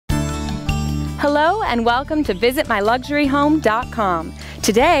Hello and welcome to visitmyluxuryhome.com.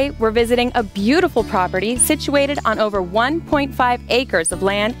 Today we're visiting a beautiful property situated on over 1.5 acres of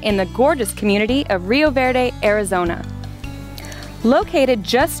land in the gorgeous community of Rio Verde, Arizona. Located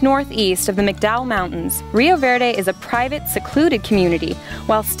just northeast of the McDowell Mountains, Rio Verde is a private, secluded community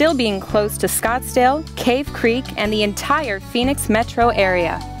while still being close to Scottsdale, Cave Creek, and the entire Phoenix metro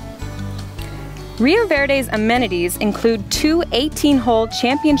area. Rio Verde's amenities include two 18-hole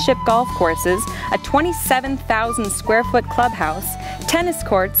championship golf courses, a 27,000 square foot clubhouse, tennis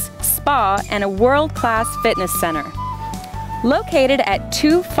courts, spa, and a world-class fitness center. Located at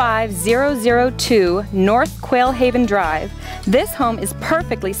 25002 North Quailhaven Drive, this home is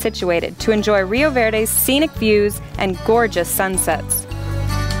perfectly situated to enjoy Rio Verde's scenic views and gorgeous sunsets.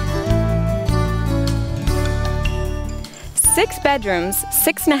 6 bedrooms,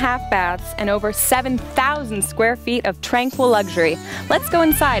 6.5 baths, and over 7,000 square feet of tranquil luxury. Let's go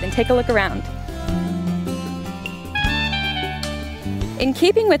inside and take a look around. In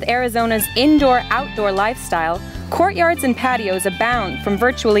keeping with Arizona's indoor-outdoor lifestyle, courtyards and patios abound from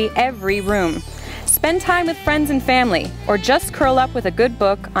virtually every room. Spend time with friends and family, or just curl up with a good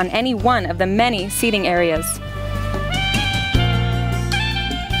book on any one of the many seating areas.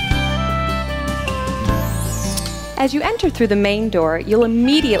 As you enter through the main door, you'll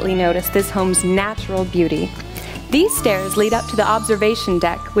immediately notice this home's natural beauty. These stairs lead up to the observation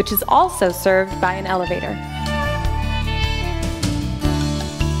deck, which is also served by an elevator.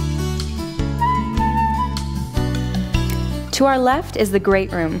 To our left is the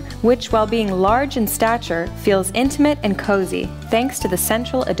great room, which, while being large in stature, feels intimate and cozy thanks to the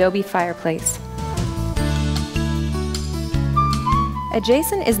central adobe fireplace.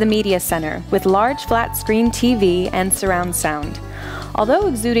 Adjacent is the media center with large flat-screen TV and surround sound. Although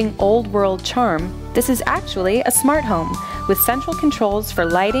exuding old-world charm, this is actually a smart home with central controls for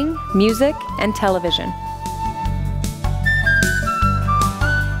lighting, music, and television.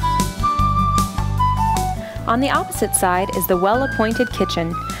 On the opposite side is the well-appointed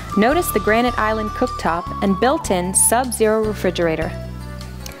kitchen. Notice the granite island cooktop and built-in sub-zero refrigerator.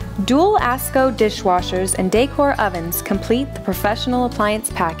 Dual ASCO dishwashers and decor ovens complete the professional appliance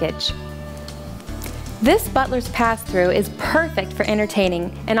package. This butler's pass-through is perfect for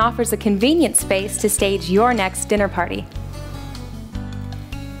entertaining and offers a convenient space to stage your next dinner party.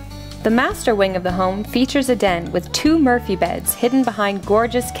 The master wing of the home features a den with 2 Murphy beds hidden behind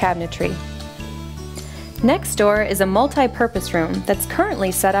gorgeous cabinetry. Next door is a multi-purpose room that's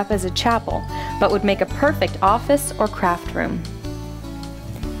currently set up as a chapel, but would make a perfect office or craft room.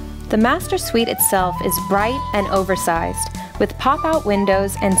 The master suite itself is bright and oversized, with pop-out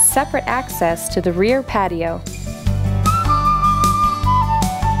windows and separate access to the rear patio.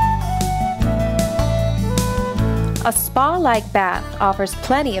 A spa-like bath offers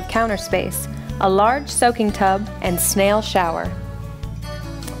plenty of counter space, a large soaking tub, and snail shower.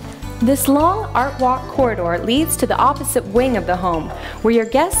 This long art walk corridor leads to the opposite wing of the home, where your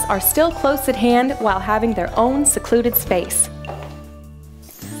guests are still close at hand while having their own secluded space.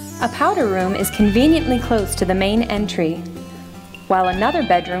 A powder room is conveniently close to the main entry, while another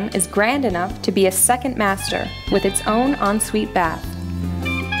bedroom is grand enough to be a second master with its own ensuite bath.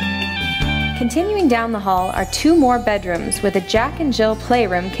 Continuing down the hall are 2 more bedrooms with a Jack and Jill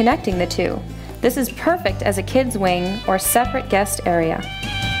playroom connecting the 2. This is perfect as a kids' wing or separate guest area.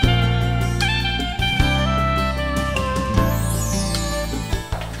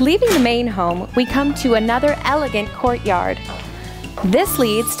 Leaving the main home, we come to another elegant courtyard. This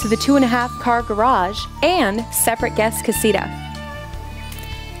leads to the 2.5-car garage and separate guest casita.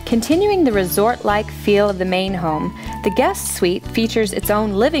 Continuing the resort-like feel of the main home, the guest suite features its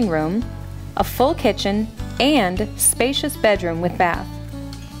own living room, a full kitchen, and spacious bedroom with bath.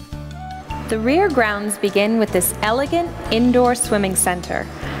 The rear grounds begin with this elegant indoor swimming center,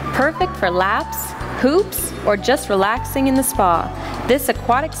 perfect for laps, hoops, or just relaxing in the spa. This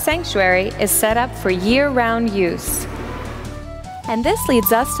aquatic sanctuary is set up for year-round use. And this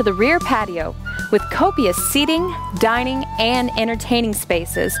leads us to the rear patio, with copious seating, dining, and entertaining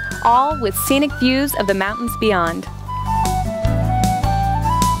spaces, all with scenic views of the mountains beyond.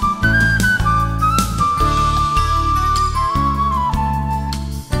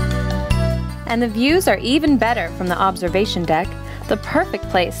 And the views are even better from the observation deck, the perfect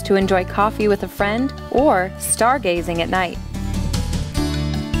place to enjoy coffee with a friend or stargazing at night.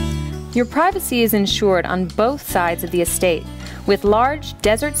 Your privacy is ensured on both sides of the estate, with large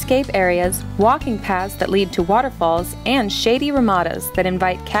desertscape areas, walking paths that lead to waterfalls, and shady ramadas that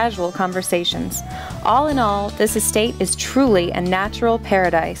invite casual conversations. All in all, this estate is truly a natural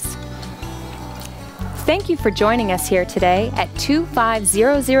paradise. Thank you for joining us here today at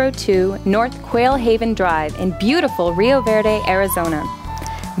 25002 North Quail Haven Drive in beautiful Rio Verde, Arizona.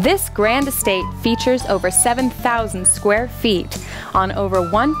 This grand estate features over 7,000 square feet on over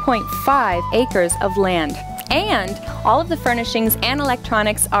 1.5 acres of land, and all of the furnishings and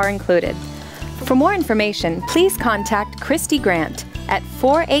electronics are included. For more information, please contact Christi Grant at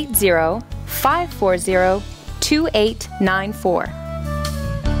 480-540-2894.